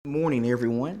Morning,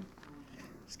 everyone.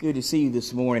 It's good to see you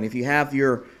this morning. If you have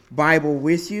your Bible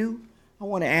with you, I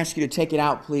want to ask you to take it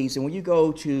out, please. And when you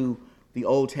go to the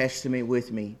Old Testament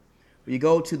with me, when you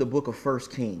go to the book of 1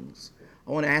 Kings,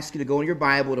 I want to ask you to go in your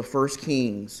Bible to 1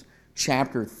 Kings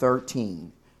chapter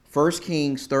 13. 1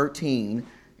 Kings 13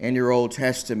 in your Old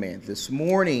Testament. This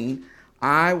morning,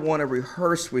 I want to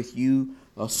rehearse with you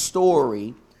a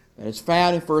story that is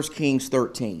found in 1 Kings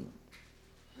 13.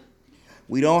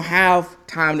 We don't have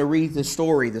time to read this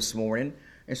story this morning,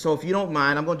 and so if you don't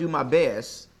mind, I'm going to do my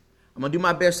best. I'm going to do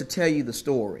my best to tell you the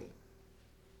story.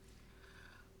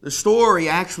 The story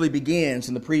actually begins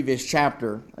in the previous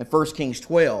chapter, in 1 Kings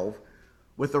 12,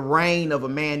 with the reign of a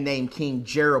man named King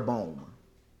Jeroboam. Do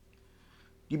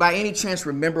you by any chance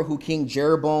remember who King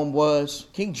Jeroboam was?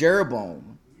 King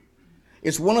Jeroboam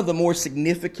is one of the more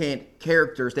significant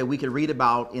characters that we can read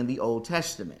about in the Old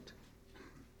Testament.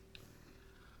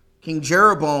 King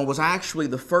Jeroboam was actually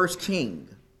the first king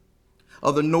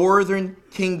of the northern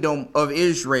kingdom of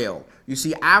Israel. You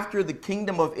see, after the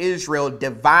kingdom of Israel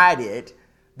divided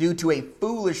due to a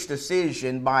foolish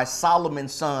decision by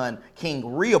Solomon's son,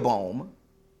 King Rehoboam,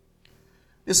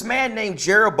 this man named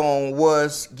Jeroboam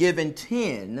was given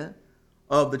 10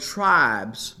 of the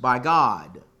tribes by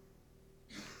God.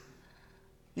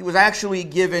 He was actually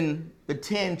given the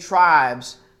 10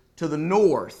 tribes to the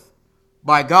north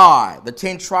by God. The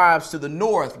 10 tribes to the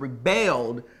north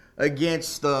rebelled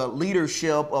against the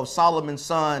leadership of Solomon's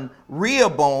son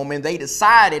Rehoboam, and they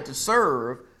decided to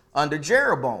serve under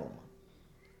Jeroboam.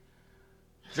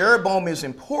 Jeroboam is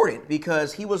important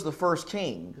because he was the first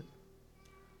king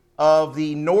of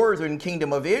the northern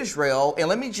kingdom of Israel, and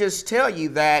let me just tell you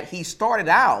that he started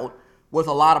out with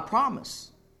a lot of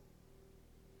promise.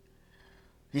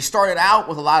 He started out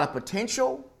with a lot of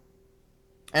potential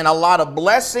and a lot of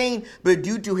blessing, but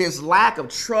due to his lack of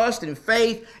trust and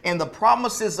faith in the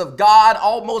promises of God,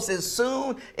 almost as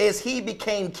soon as he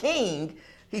became king,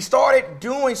 he started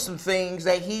doing some things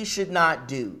that he should not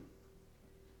do.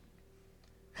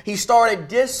 He started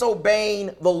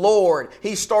disobeying the Lord.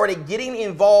 He started getting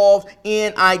involved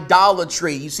in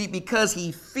idolatry. You see, because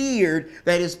he feared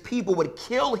that his people would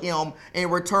kill him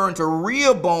and return to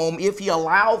Rehoboam if he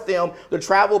allowed them to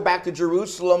travel back to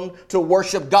Jerusalem to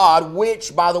worship God,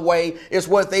 which, by the way, is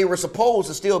what they were supposed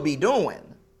to still be doing.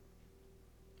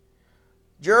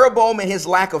 Jeroboam, in his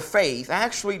lack of faith,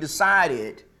 actually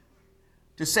decided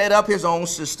to set up his own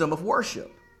system of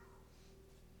worship.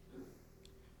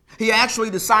 He actually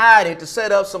decided to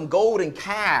set up some golden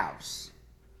calves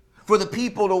for the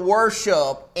people to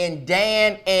worship in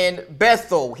Dan and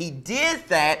Bethel. He did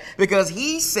that because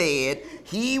he said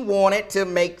he wanted to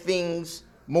make things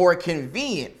more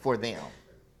convenient for them.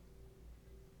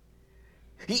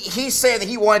 He said that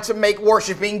he wanted to make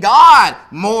worshiping God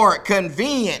more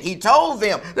convenient. He told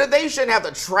them that they shouldn't have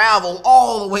to travel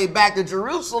all the way back to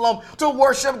Jerusalem to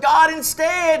worship God.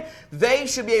 Instead, they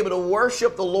should be able to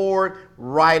worship the Lord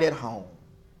right at home.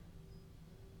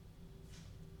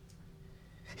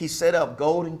 He set up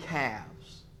golden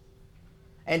calves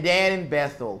and Dan and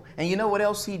Bethel. And you know what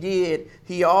else he did?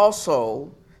 He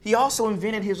also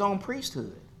invented his own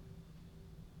priesthood.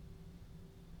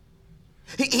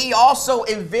 He also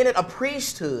invented a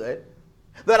priesthood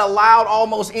that allowed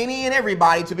almost any and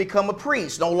everybody to become a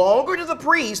priest. No longer does a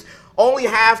priest only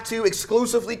have to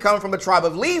exclusively come from the tribe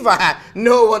of Levi.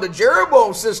 No, under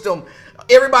Jeroboam's system,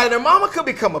 everybody and their mama could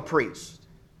become a priest.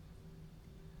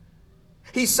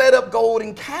 He set up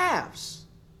golden calves.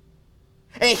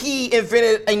 And he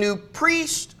invented a new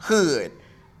priesthood.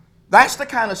 That's the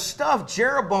kind of stuff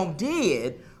Jeroboam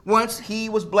did once he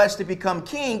was blessed to become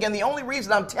king. And the only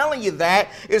reason I'm telling you that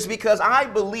is because I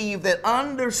believe that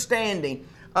understanding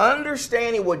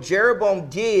what Jeroboam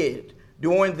did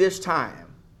during this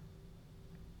time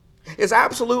is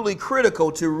absolutely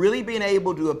critical to really being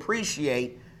able to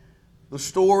appreciate the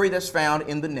story that's found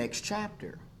in the next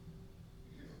chapter.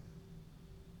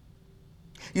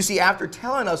 You see, after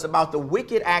telling us about the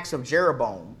wicked acts of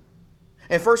Jeroboam,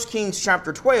 in 1 Kings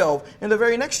chapter 12, in the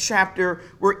very next chapter,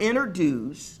 we're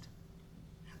introduced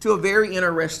to a very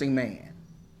interesting man.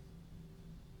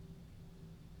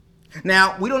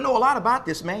 Now, we don't know a lot about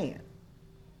this man.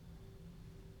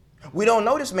 We don't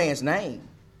know this man's name.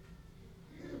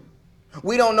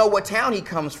 We don't know what town he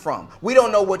comes from. We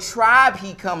don't know what tribe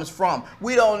he comes from.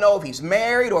 We don't know if he's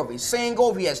married or if he's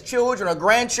single, if he has children or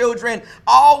grandchildren.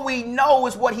 All we know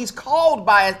is what he's called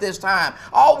by at this time.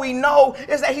 All we know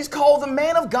is that he's called the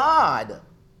man of God.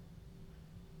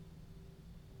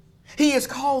 He is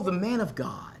called the man of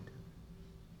God.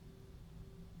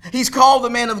 He's called the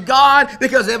man of God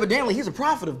because evidently he's a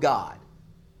prophet of God.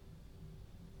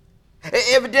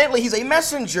 Evidently, he's a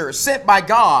messenger sent by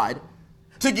God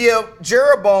to give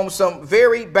Jeroboam some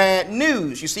very bad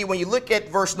news. You see, when you look at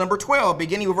verse number 12,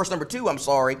 beginning with verse number 2,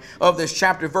 of this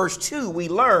chapter, verse 2, we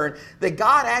learn that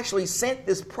God actually sent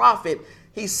this prophet.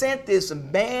 He sent this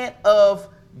man of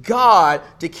God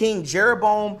to King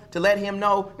Jeroboam to let him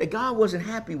know that God wasn't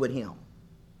happy with him.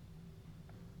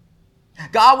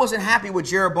 God wasn't happy with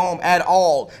Jeroboam at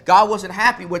all. God wasn't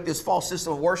happy with this false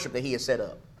system of worship that he had set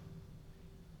up.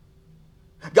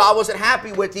 God wasn't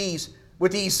happy with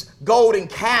these golden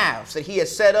calves that he had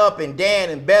set up in Dan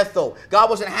and Bethel.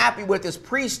 God wasn't happy with this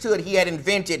priesthood he had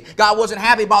invented. God wasn't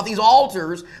happy about these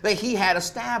altars that he had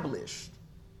established.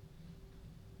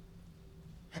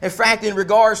 In fact, in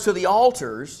regards to the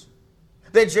altars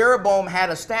that Jeroboam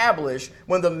had established,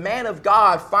 when the man of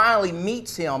God finally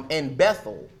meets him in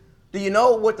Bethel, do you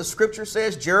know what the scripture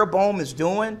says Jeroboam is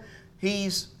doing?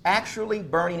 He's actually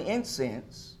burning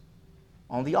incense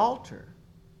on the altar.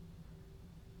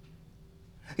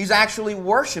 He's actually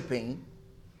worshiping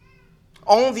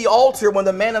on the altar when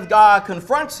the man of God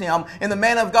confronts him, and the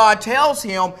man of God tells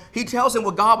him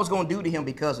what God was going to do to him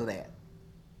because of that.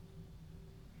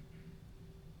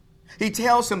 He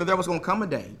tells him that there was going to come a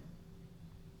day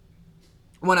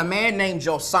when a man named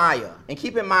Josiah, and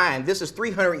keep in mind, this is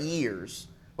 300 years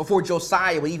before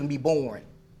Josiah would even be born.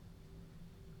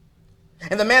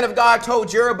 And the man of God told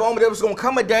Jeroboam that there was going to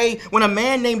come a day when a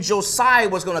man named Josiah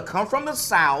was going to come from the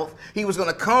south. He was going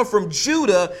to come from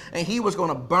Judah, and he was going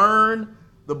to burn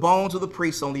the bones of the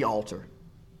priests on the altar.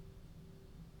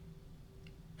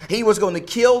 He was going to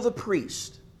kill the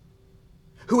priest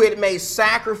who had made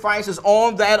sacrifices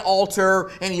on that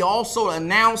altar, and he also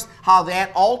announced how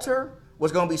that altar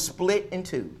was going to be split in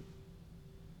two.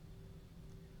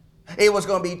 It was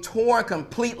going to be torn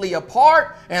completely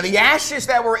apart, and the ashes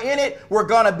that were in it were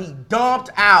going to be dumped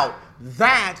out.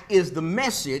 That is the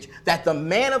message that the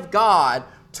man of God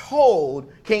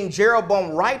told King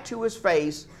Jeroboam right to his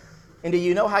face. And do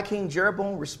you know how King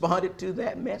Jeroboam responded to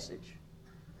that message?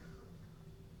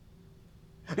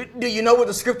 Do you know what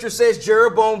the scripture says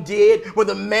Jeroboam did when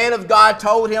the man of God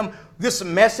told him this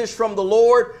message from the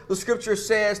Lord? The scripture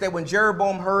says that when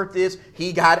Jeroboam heard this,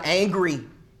 he got angry.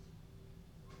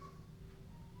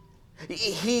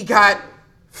 He got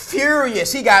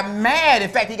furious. He got mad. In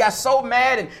fact, he got so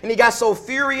mad and he got so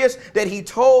furious that he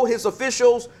told his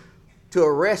officials to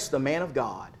arrest the man of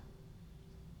God.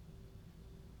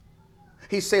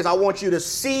 He says, I want you to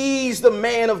seize the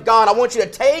man of God. I want you to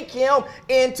take him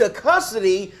into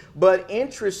custody. But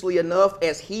interestingly enough,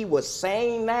 as he was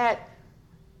saying that,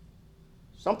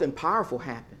 something powerful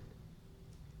happened.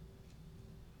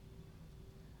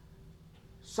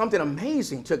 Something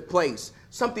amazing took place.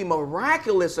 Something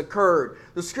miraculous occurred.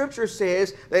 The scripture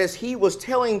says that as he was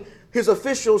telling his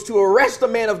officials to arrest the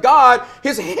man of God,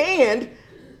 his hand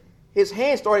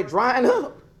started drying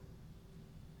up.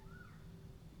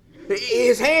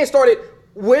 His hand started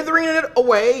withering it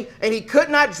away, and he could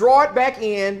not draw it back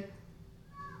in.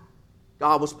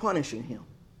 God was punishing him.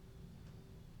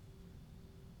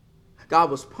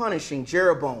 God was punishing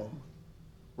Jeroboam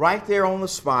right there on the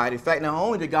spot. In fact, not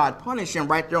only did God punish him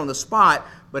right there on the spot,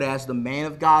 but as the man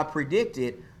of God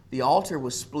predicted, the altar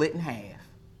was split in half.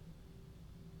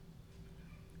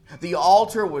 The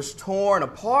altar was torn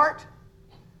apart,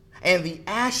 and the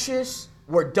ashes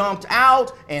were dumped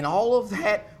out, and all of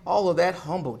that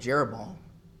humbled Jeroboam.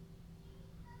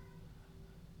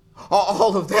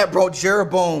 All of that brought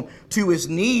Jeroboam to his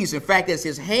knees. In fact, as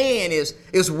his hand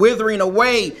is withering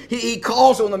away, he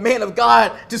calls on the man of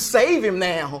God to save him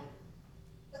now.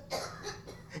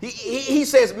 He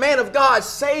says, man of God,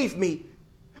 save me.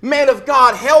 Man of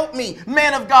God, help me.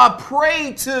 Man of God,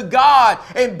 pray to God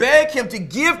and beg him to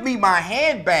give me my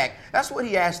hand back. That's what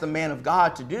he asked the man of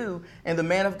God to do, and the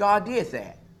man of God did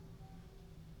that.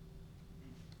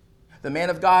 The man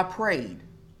of God prayed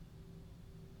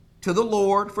to the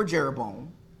Lord for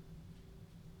Jeroboam,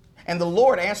 and the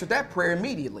Lord answered that prayer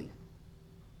immediately.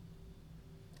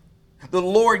 The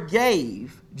Lord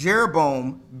gave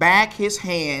Jeroboam back his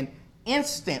hand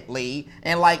instantly,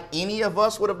 and like any of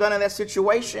us would have done in that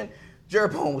situation,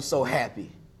 Jeroboam was so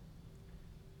happy.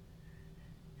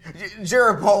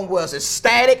 Jeroboam was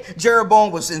ecstatic.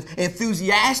 Jeroboam was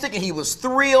enthusiastic, and he was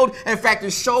thrilled. In fact, to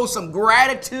show some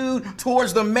gratitude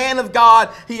towards the man of God,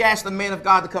 he asked the man of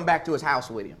God to come back to his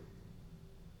house with him.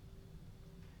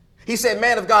 He said,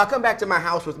 man of God, come back to my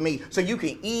house with me so you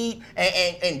can eat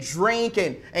and drink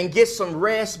and get some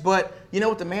rest. But you know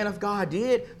what the man of God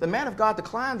did? The man of God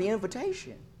declined the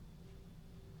invitation.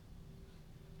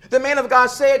 The man of God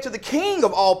said to the king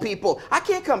of all people, I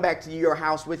can't come back to your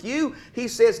house with you. He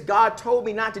says, God told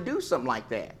me not to do something like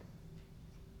that.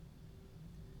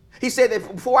 He said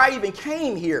that before I even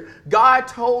came here, God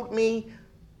told me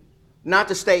not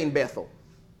to stay in Bethel.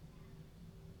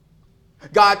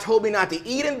 God told me not to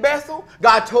eat in Bethel.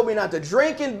 God told me not to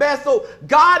drink in Bethel.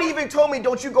 God even told me,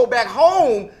 don't you go back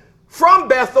home from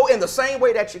Bethel in the same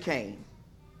way that you came.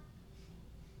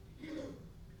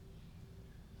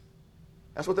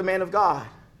 That's what the man of God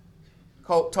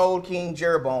told King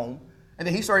Jeroboam. And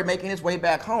then he started making his way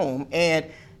back home. And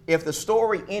if the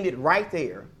story ended right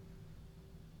there,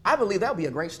 I believe that would be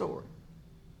a great story.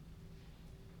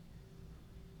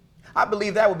 I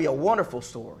believe that would be a wonderful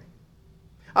story.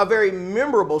 A very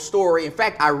memorable story. In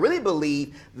fact, I really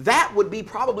believe that would be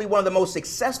probably one of the most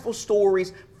successful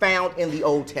stories found in the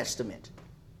Old Testament.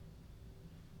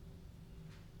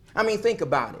 I mean, think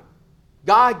about it.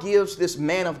 God gives this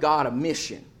man of God a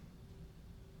mission,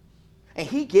 and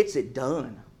he gets it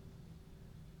done.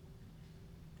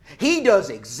 He does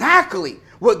exactly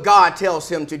what God tells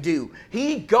him to do.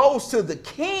 He goes to the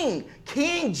king,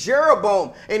 King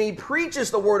Jeroboam, and he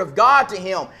preaches the word of God to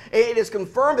him. And it is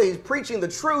confirmed that he's preaching the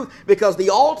truth because the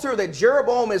altar that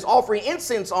Jeroboam is offering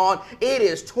incense on, it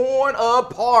is torn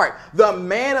apart. The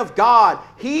man of God,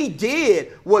 he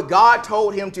did what God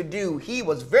told him to do. He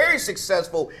was very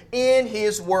successful in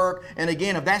his work. And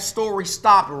again, if that story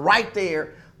stopped right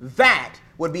there, that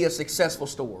would be a successful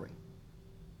story.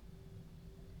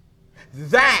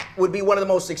 That would be one of the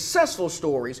most successful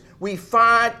stories we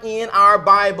find in our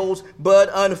Bibles. But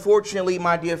unfortunately,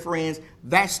 my dear friends,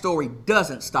 that story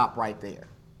doesn't stop right there.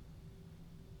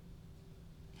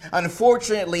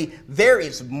 Unfortunately, there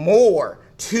is more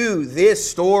to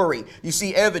this story. You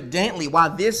see, evidently, while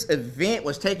this event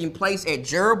was taking place at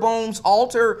Jeroboam's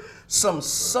altar, some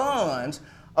sons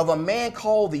of a man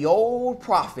called the old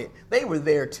prophet, they were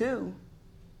there too.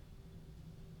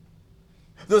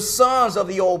 The sons of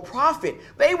the old prophet,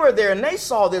 they were there and they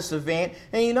saw this event.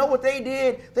 And you know what they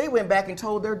did? They went back and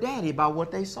told their daddy about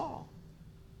what they saw.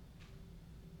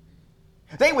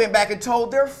 They went back and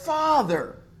told their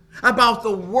father about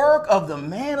the work of the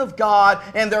man of God.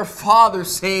 And their father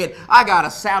said, I got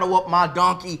to saddle up my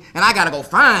donkey and I got to go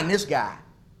find this guy.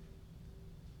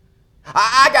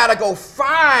 I got to go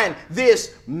find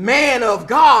this man of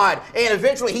God. And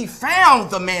eventually he found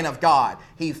the man of God.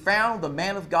 He found the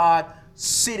man of God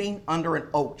sitting under an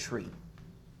oak tree.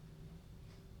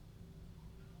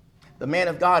 The man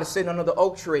of God is sitting under the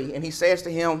oak tree, and he says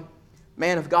to him,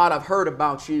 man of God, I've heard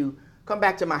about you. Come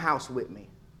back to my house with me.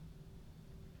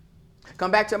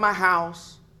 Come back to my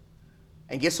house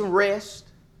and get some rest.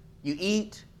 You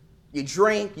eat, you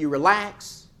drink, you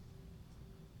relax.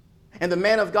 And the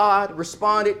man of God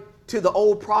responded to the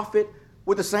old prophet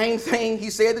with the same thing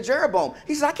he said to Jeroboam.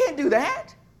 He said, I can't do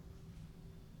that.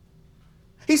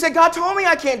 He said, God told me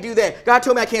I can't do that. God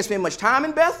told me I can't spend much time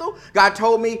in Bethel. God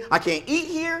told me I can't eat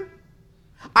here.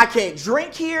 I can't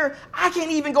drink here. I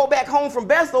can't even go back home from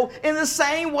Bethel in the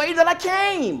same way that I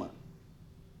came.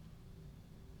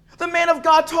 The man of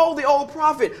God told the old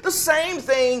prophet the same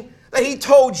thing that he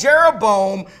told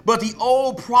Jeroboam, but the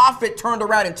old prophet turned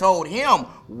around and told him,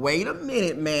 wait a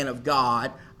minute, man of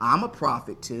God, I'm a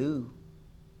prophet too.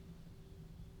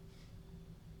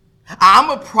 I'm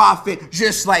a prophet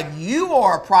just like you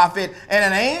are a prophet.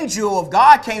 And an angel of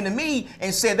God came to me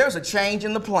and said, there's a change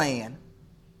in the plan.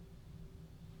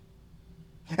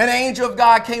 An angel of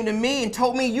God came to me and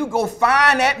told me, you go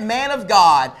find that man of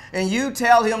God and you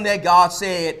tell him that God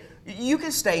said, you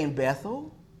can stay in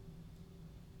Bethel.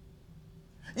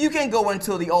 You can go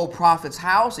into the old prophet's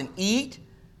house and eat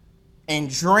and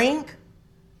drink.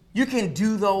 You can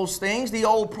do those things. The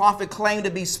old prophet claimed to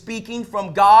be speaking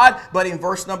from God, but in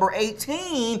verse number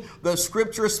 18, the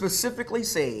scripture specifically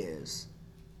says,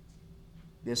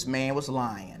 this man was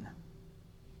lying.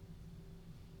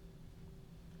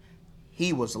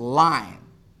 He was lying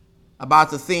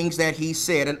about the things that he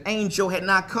said. An angel had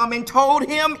not come and told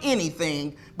him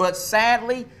anything, but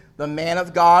sadly, the man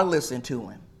of God listened to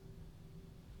him.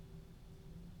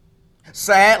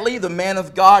 Sadly, the man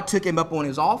of God took him up on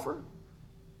his offer.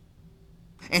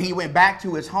 And he went back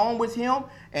to his home with him,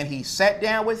 and he sat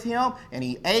down with him, and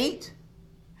he ate,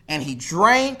 and he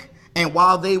drank. And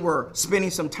while they were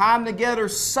spending some time together,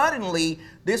 suddenly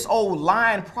this old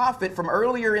lying prophet from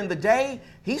earlier in the day,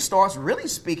 he starts really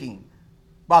speaking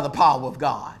by the power of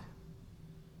God.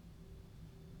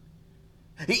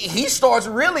 He starts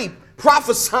really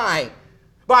prophesying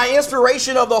by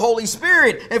inspiration of the Holy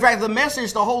Spirit. In fact, the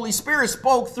message the Holy Spirit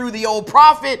spoke through the old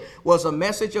prophet was a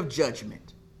message of judgment.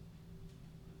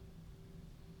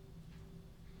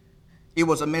 It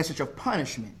was a message of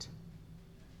punishment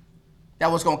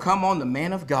that was going to come on the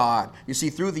man of God. You see,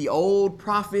 through the old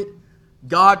prophet,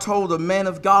 God told the man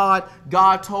of God,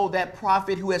 God told that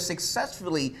prophet who has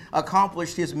successfully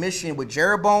accomplished his mission with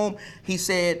Jeroboam, he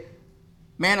said,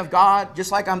 man of God,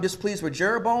 just like I'm displeased with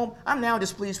Jeroboam, I'm now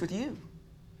displeased with you.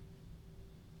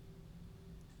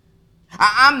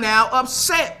 I'm now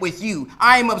upset with you.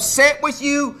 I am upset with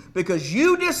you because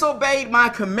you disobeyed my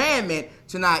commandment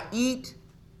to not eat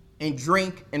and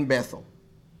drink in Bethel.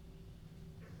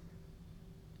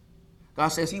 God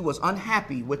says he was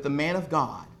unhappy with the man of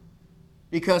God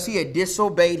because he had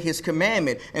disobeyed his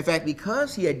commandment. In fact,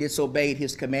 because he had disobeyed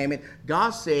his commandment,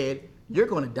 God said, you're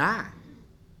going to die.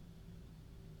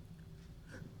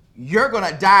 You're going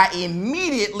to die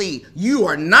immediately. You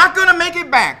are not going to make it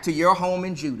back to your home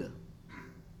in Judah.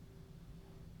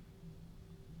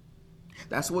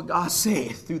 That's what God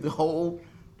said through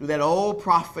that old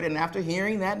prophet. And after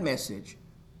hearing that message,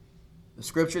 the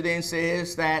scripture then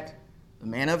says that the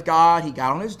man of God, he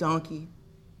got on his donkey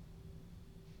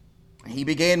and he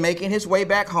began making his way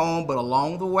back home. But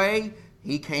along the way,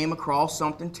 he came across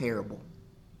something terrible.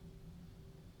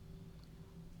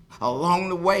 Along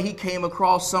the way, he came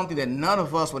across something that none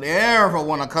of us would ever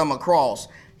want to come across.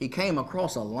 He came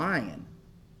across a lion.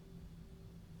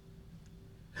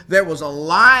 There was a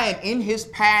lion in his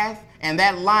path, and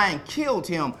that lion killed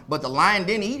him, but the lion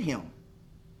didn't eat him.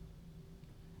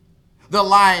 The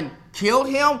lion killed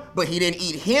him, but he didn't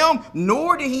eat him,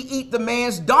 nor did he eat the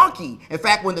man's donkey. In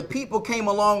fact, when the people came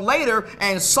along later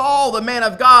and saw the man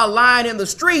of God lying in the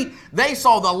street, they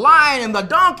saw the lion and the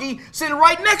donkey sitting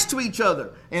right next to each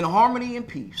other in harmony and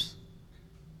peace.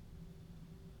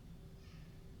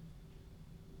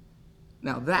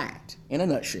 Now that, in a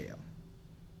nutshell,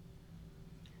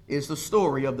 is the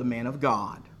story of the man of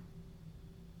God.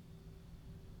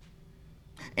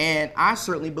 And I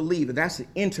certainly believe that that's an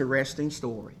interesting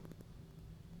story.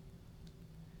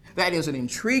 That is an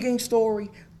intriguing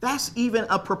story. That's even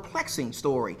a perplexing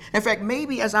story. In fact,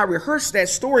 maybe as I rehearse that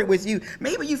story with you,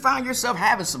 maybe you find yourself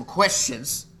having some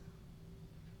questions.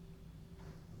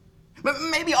 But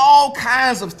maybe all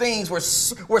kinds of things were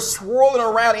swirling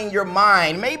around in your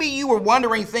mind. Maybe you were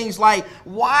wondering things like,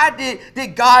 why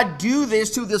did God do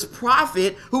this to this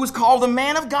prophet who was called the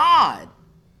man of God?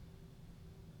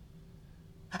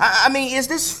 I mean, is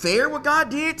this fair what God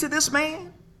did to this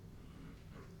man?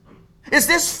 Is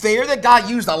this fair that God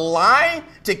used a lion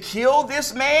to kill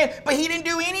this man? But he didn't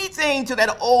do anything to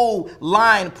that old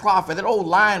lion prophet. That old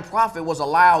lion prophet was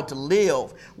allowed to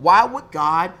live. Why would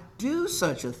God do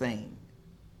such a thing?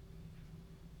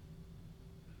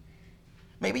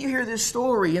 Maybe you hear this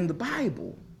story in the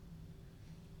Bible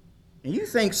and you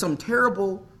think some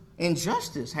terrible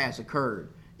injustice has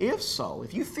occurred. If so,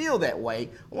 if you feel that way,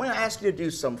 I want to ask you to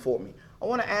do something for me. I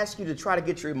want to ask you to try to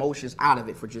get your emotions out of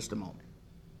it for just a moment.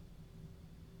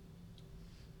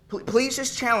 Please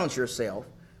just challenge yourself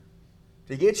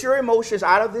to get your emotions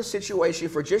out of this situation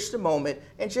for just a moment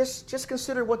and just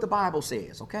consider what the Bible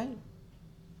says, okay?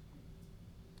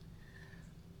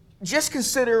 Just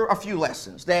consider a few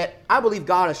lessons that I believe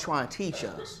God is trying to teach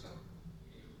us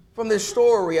from this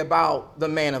story about the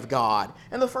man of God.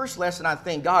 And the first lesson I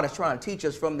think God is trying to teach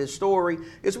us from this story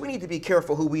is we need to be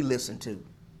careful who we listen to.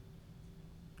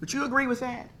 Would you agree with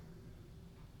that?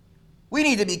 We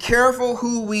need to be careful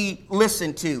who we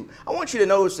listen to. I want you to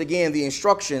notice again the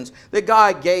instructions that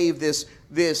God gave this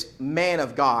man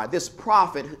of God, this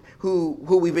prophet who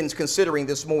we've been considering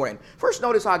this morning. First,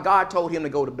 notice how God told him to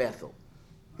go to Bethel.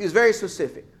 He was very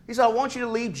specific. He said, I want you to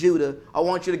leave Judah. I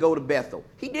want you to go to Bethel.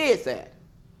 He did that.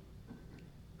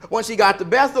 Once he got to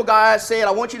Bethel, God said,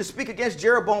 I want you to speak against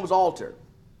Jeroboam's altar.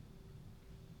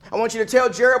 I want you to tell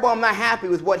Jeroboam I'm not happy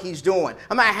with what he's doing.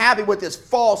 I'm not happy with this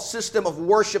false system of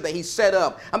worship that he set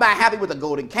up. I'm not happy with the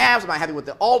golden calves. I'm not happy with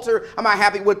the altar. I'm not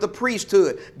happy with the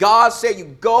priesthood. God said you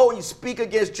go and you speak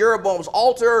against Jeroboam's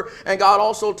altar. And God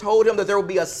also told him that there will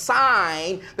be a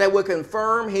sign that will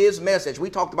confirm his message. We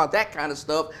talked about that kind of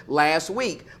stuff last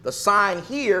week. The sign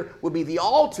here would be the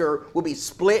altar will be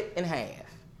split in half.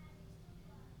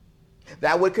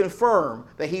 That would confirm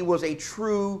that he was a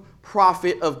true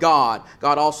prophet of God.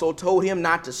 God also told him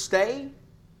not to stay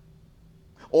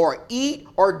or eat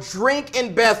or drink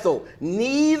in Bethel.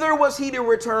 Neither was he to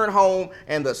return home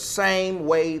in the same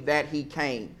way that he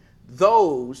came.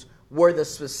 Those were the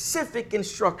specific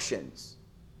instructions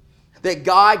that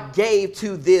God gave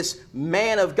to this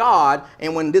man of God.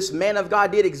 And when this man of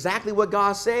God did exactly what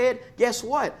God said, guess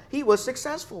what? He was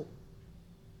successful.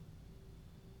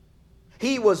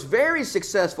 He was very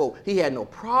successful. He had no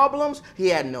problems. He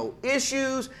had no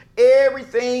issues.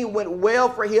 Everything went well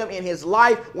for him in his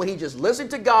life when he just listened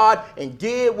to God and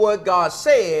did what God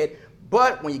said.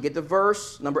 But when you get to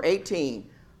verse number 18,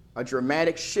 a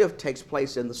dramatic shift takes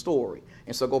place in the story.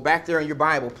 And so go back there in your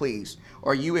Bible, please.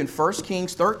 Or you in 1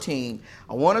 Kings 13.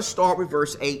 I want to start with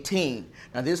verse 18.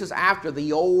 Now this is after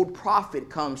the old prophet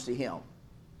comes to him.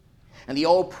 And the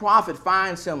old prophet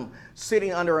finds him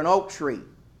sitting under an oak tree.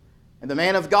 And the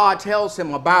man of God tells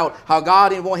him about how God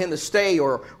didn't want him to stay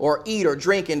or eat or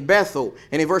drink in Bethel.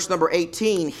 And in verse number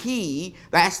 18,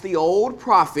 that's the old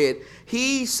prophet,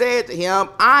 he said to him,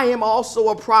 I am also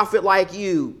a prophet like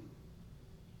you.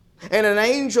 And an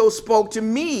angel spoke to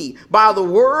me by the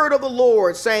word of the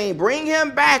Lord, saying, bring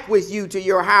him back with you to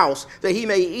your house, that he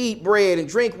may eat bread and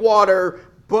drink water.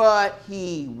 But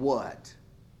he what?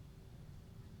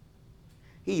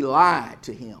 He lied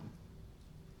to him.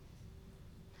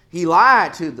 He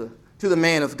lied to the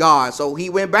man of God. So he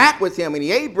went back with him, and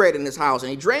he ate bread in his house, and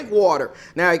he drank water.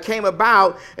 Now it came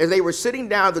about, as they were sitting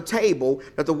down at the table,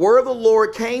 that the word of the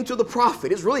Lord came to the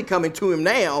prophet. It's really coming to him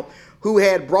now, who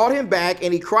had brought him back,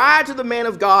 and he cried to the man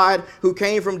of God who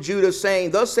came from Judah,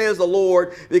 saying, thus says the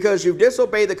Lord, because you've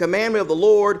disobeyed the commandment of the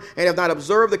Lord, and have not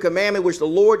observed the commandment which the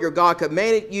Lord your God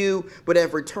commanded you, but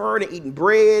have returned and eaten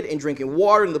bread and drinking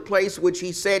water in the place which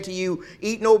he said to you,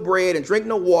 eat no bread and drink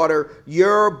no water,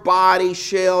 your body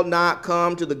shall not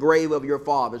come to the grave of your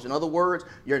fathers. In other words,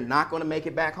 you're not going to make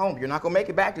it back home. You're not going to make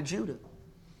it back to Judah.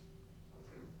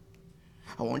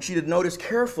 I want you to notice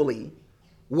carefully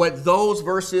what those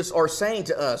verses are saying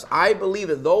to us. I believe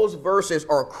that those verses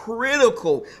are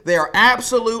critical. They are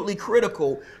absolutely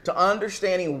critical to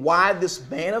understanding why this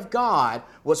man of God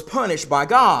was punished by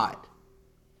God.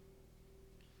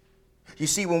 You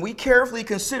see, when we carefully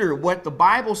consider what the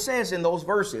Bible says in those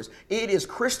verses, it is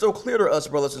crystal clear to us,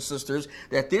 brothers and sisters,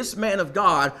 that this man of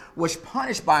God was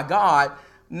punished by God,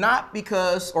 not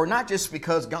just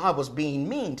because God was being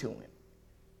mean to him.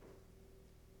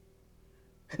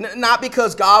 Not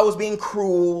because God was being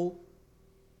cruel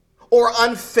or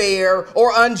unfair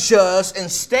or unjust.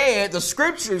 Instead, the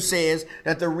scripture says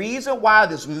that the reason why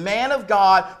this man of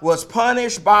God was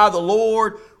punished by the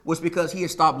Lord was because he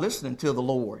had stopped listening to the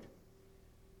Lord.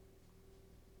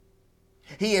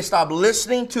 He had stopped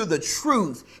listening to the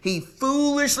truth. He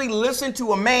foolishly listened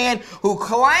to a man who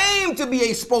claimed to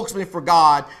be a spokesman for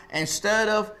God instead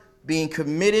of being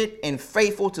committed and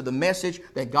faithful to the message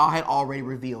that God had already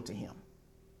revealed to him.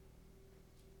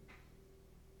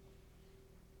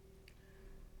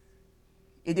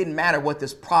 It didn't matter what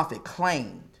this prophet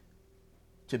claimed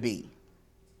to be.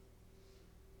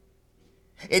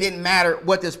 It didn't matter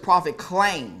what this prophet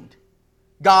claimed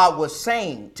God was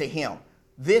saying to him.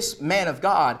 This man of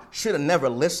God should have never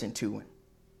listened to him.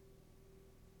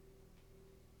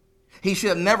 He should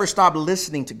have never stopped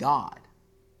listening to God.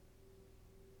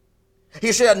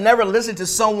 He should have never listened to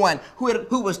someone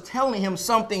who was telling him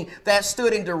something that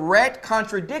stood in direct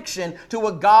contradiction to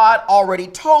what God already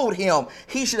told him.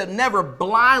 He should have never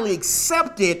blindly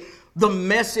accepted the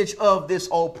message of this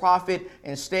old prophet.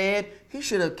 Instead, he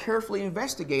should have carefully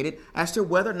investigated as to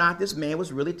whether or not this man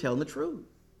was really telling the truth.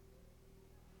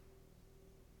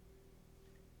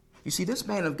 You see, this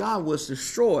man of God was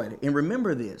destroyed. And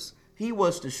remember this, he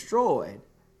was destroyed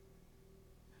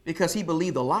because he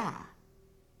believed a lie.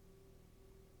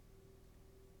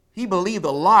 He believed a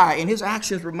lie, and his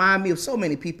actions remind me of so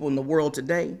many people in the world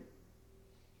today.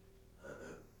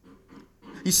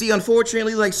 You see,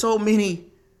 unfortunately, like so many,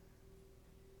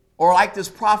 or like this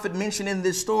prophet mentioned in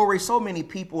this story, so many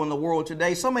people in the world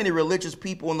today, so many religious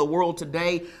people in the world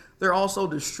today, they're also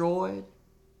destroyed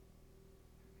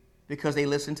because they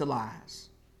listen to lies.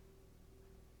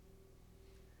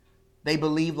 They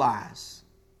believe lies.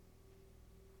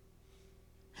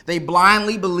 They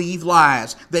blindly believe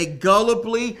lies. They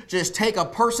gullibly just take a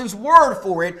person's word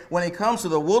for it when it comes to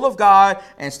the will of God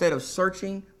instead of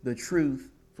searching the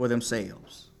truth for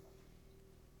themselves.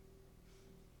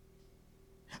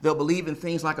 They'll believe in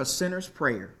things like a sinner's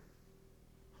prayer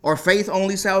or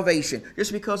faith-only salvation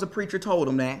just because a preacher told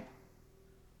them that.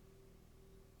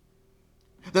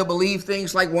 They'll believe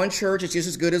things like one church is just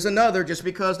as good as another just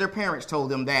because their parents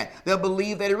told them that. They'll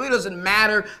believe that it really doesn't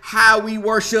matter how we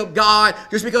worship God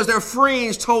just because their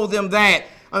friends told them that.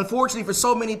 Unfortunately, for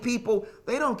so many people,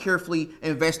 they don't carefully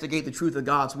investigate the truth of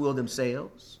God's will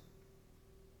themselves.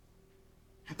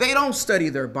 They don't study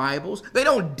their Bibles. They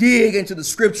don't dig into the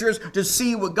scriptures to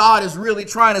see what God is really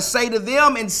trying to say to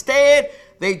them. Instead,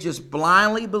 they just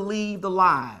blindly believe the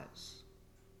lies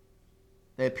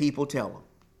that people tell them.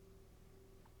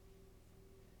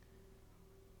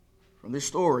 From this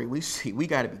story, we see we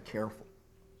got to be careful.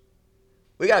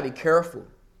 We got to be careful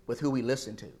with who we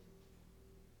listen to.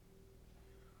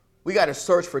 We got to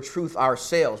search for truth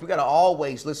ourselves. We got to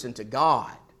always listen to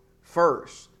God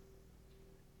first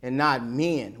and not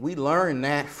men. We learn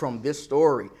that from this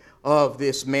story. of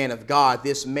this man of God,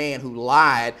 this man who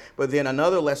lied. But then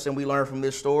another lesson we learn from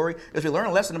this story is we learn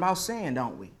a lesson about sin,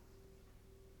 don't we?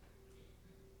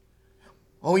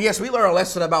 Oh, yes, we learn a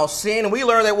lesson about sin, and we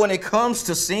learn that when it comes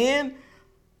to sin,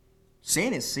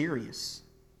 sin is serious.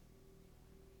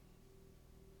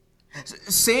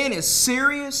 Sin is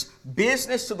serious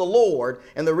business to the Lord.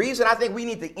 And the reason I think we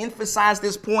need to emphasize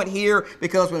this point here,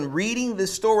 because when reading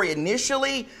this story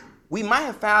initially, we might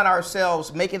have found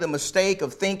ourselves making the mistake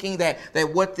of thinking that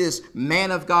what this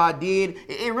man of God did,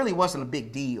 it really wasn't a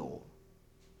big deal.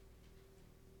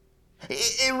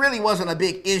 It really wasn't a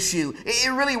big issue.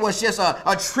 It really was just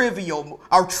a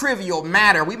trivial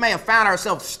matter. We may have found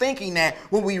ourselves thinking that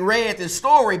when we read this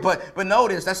story, but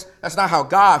notice that's not how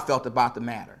God felt about the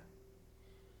matter.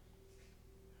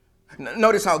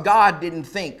 Notice how God didn't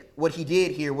think what he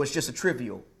did here was just a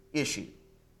trivial issue.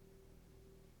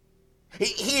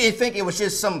 He didn't think it was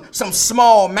just some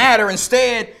small matter.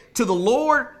 Instead, to the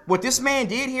Lord, what this man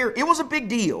did here, it was a big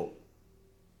deal.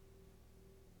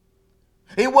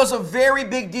 It was a very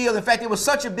big deal. In fact, it was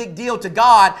such a big deal to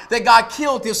God that God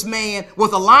killed this man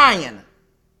with a lion.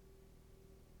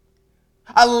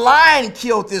 A lion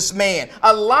killed this man.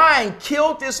 A lion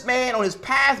killed this man on his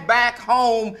path back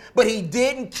home, but he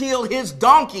didn't kill his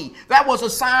donkey. That was a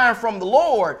sign from the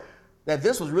Lord that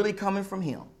this was really coming from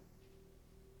him.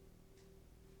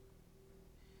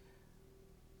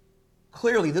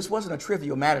 Clearly, this wasn't a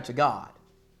trivial matter to God.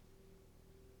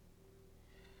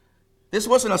 This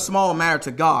wasn't a small matter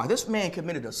to God. This man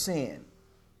committed a sin,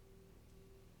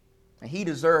 and he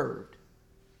deserved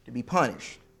to be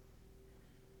punished.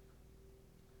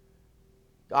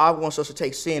 God wants us to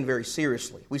take sin very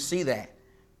seriously. We see that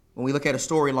when we look at a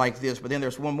story like this. But then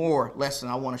there's one more lesson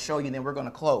I want to show you, and then we're going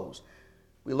to close.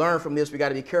 We learn from this we got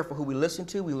to be careful who we listen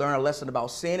to. We learn a lesson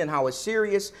about sin and how it's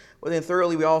serious. But then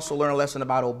thirdly, we also learn a lesson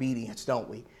about obedience, don't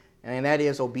we? And that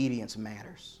is obedience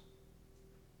matters.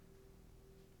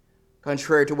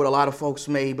 Contrary to what a lot of folks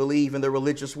may believe in the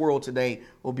religious world today,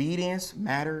 obedience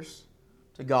matters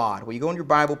to God. Will you go in your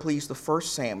Bible, please, to 1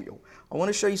 Samuel. I want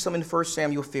to show you something in 1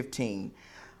 Samuel 15.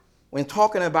 When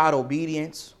talking about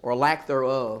obedience or lack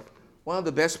thereof, one of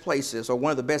the best places or one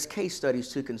of the best case studies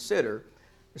to consider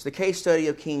is the case study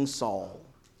of King Saul.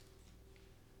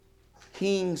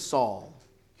 King Saul.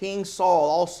 King Saul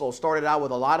also started out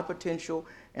with a lot of potential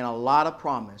and a lot of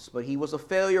promise, but he was a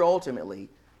failure ultimately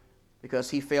because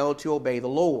he failed to obey the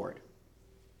Lord.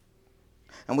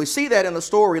 And we see that in a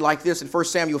story like this in 1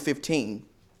 Samuel 15.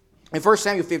 In 1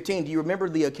 Samuel 15, do you remember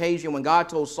the occasion when God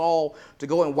told Saul to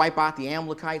go and wipe out the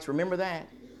Amalekites? Remember that?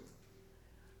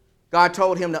 God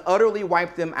told him to utterly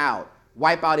wipe them out.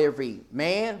 Wipe out every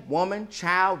man, woman,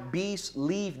 child, beast,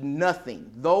 leave nothing.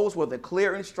 Those were the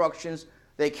clear instructions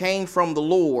that came from the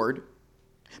Lord.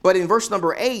 But in verse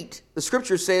number 8, the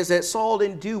scripture says that Saul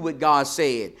didn't do what God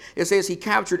said. It says he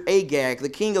captured Agag, the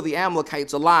king of the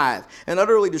Amalekites, alive, and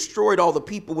utterly destroyed all the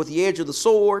people with the edge of the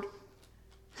sword.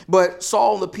 But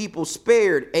Saul and the people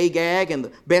spared Agag and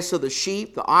the best of the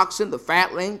sheep, the oxen, the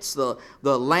fatlings, the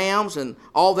lambs, and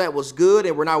all that was good,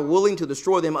 and were not willing to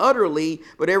destroy them utterly,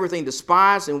 but everything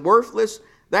despised and worthless,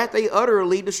 that they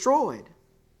utterly destroyed.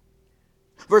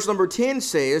 Verse number 10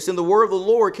 says, "And the word of the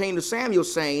Lord came to Samuel,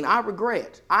 saying, I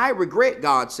regret,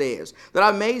 God says, that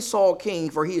I made Saul king,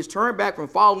 for he has turned back from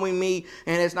following me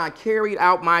and has not carried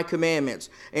out my commandments.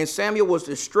 And Samuel was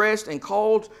distressed and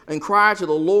called and cried to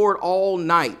the Lord all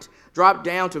night." Drop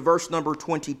down to verse number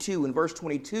 22. In verse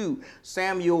 22,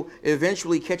 Samuel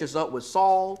eventually catches up with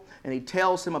Saul, and he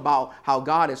tells him about how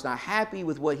God is not happy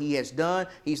with what he has done.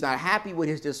 He's not happy with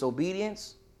his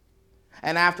disobedience.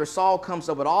 And after Saul comes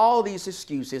up with all these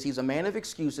excuses, he's a man of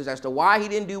excuses as to why he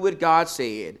didn't do what God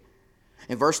said.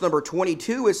 In verse number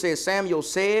 22, it says, Samuel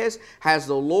says, "Has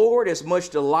the Lord as much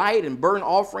delight in burnt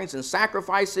offerings and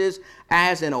sacrifices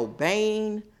as in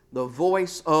obeying the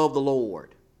voice of the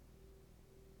Lord?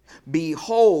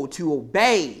 Behold, to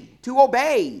obey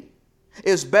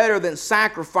is better than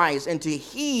sacrifice, and to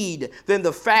heed than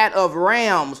the fat of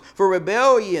rams. For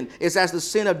rebellion is as the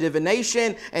sin of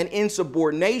divination, and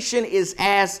insubordination is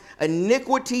as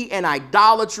iniquity and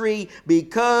idolatry.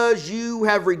 Because you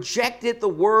have rejected the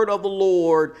word of the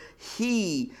Lord,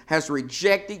 he has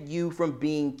rejected you from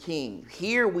being king."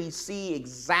 Here we see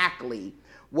exactly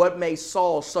what made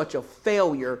Saul such a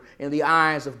failure in the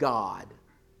eyes of God.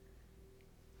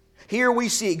 Here we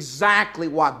see exactly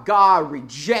why God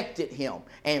rejected him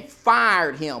and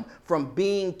fired him from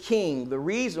being king. The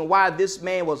reason why this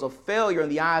man was a failure in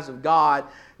the eyes of God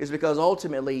is because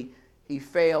ultimately he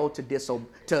failed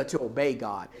to obey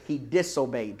God. He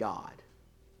disobeyed God.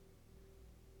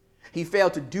 He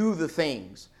failed to do the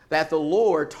things that the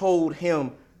Lord told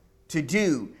him to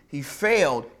do. He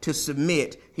failed to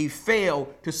submit. He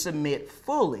failed to submit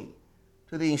fully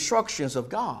to the instructions of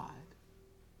God.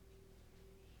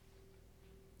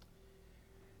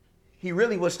 He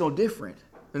really was no different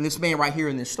than this man right here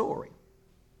in this story.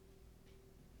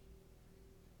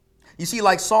 You see,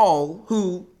 like Saul,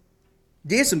 who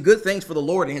did some good things for the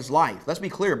Lord in his life. Let's be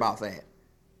clear about that.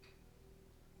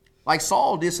 Like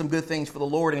Saul did some good things for the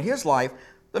Lord in his life,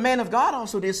 the man of God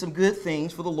also did some good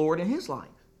things for the Lord in his life.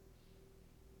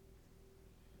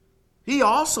 He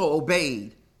also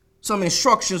obeyed some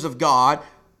instructions of God,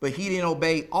 but he didn't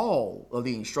obey all of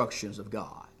the instructions of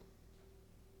God.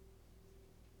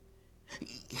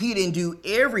 He didn't do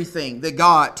everything that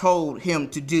God told him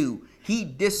to do. He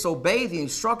disobeyed the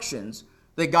instructions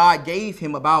that God gave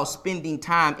him about spending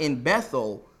time in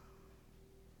Bethel.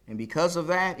 And because of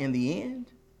that, in the end,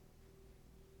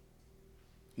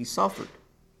 he suffered.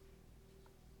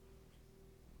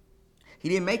 He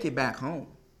didn't make it back home.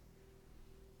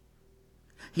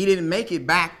 He didn't make it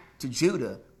back to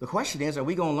Judah. The question is, are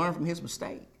we going to learn from his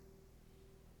mistake?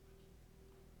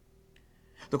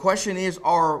 The question is,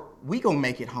 are we going to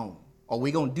make it home? Are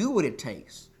we going to do what it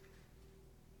takes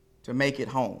to make it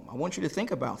home? I want you to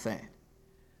think about that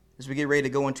as we get ready to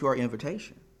go into our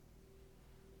invitation.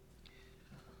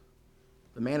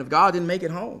 The man of God didn't make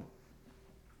it home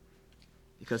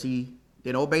because he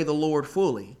didn't obey the Lord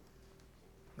fully.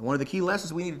 And one of the key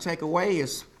lessons we need to take away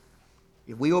is,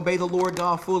 if we obey the Lord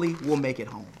God fully, we'll make it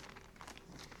home.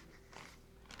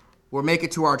 We'll make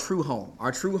it to our true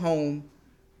home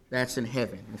that's in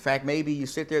heaven. In fact, maybe you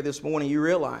sit there this morning, you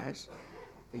realize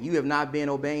that you have not been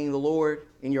obeying the Lord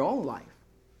in your own life.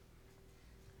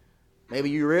 Maybe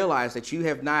you realize that you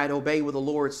have not obeyed what the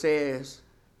Lord says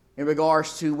in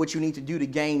regards to what you need to do to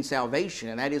gain salvation,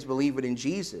 and that is believe it in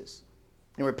Jesus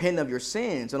and repent of your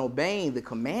sins and obeying the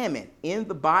commandment in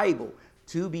the Bible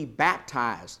to be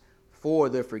baptized for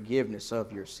the forgiveness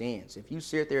of your sins. If you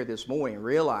sit there this morning and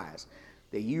realize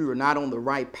that you are not on the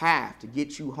right path to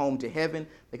get you home to heaven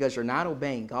because you're not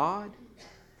obeying God,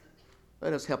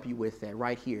 let us help you with that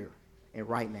right here and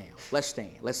right now. Let's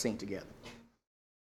stand. Let's sing together.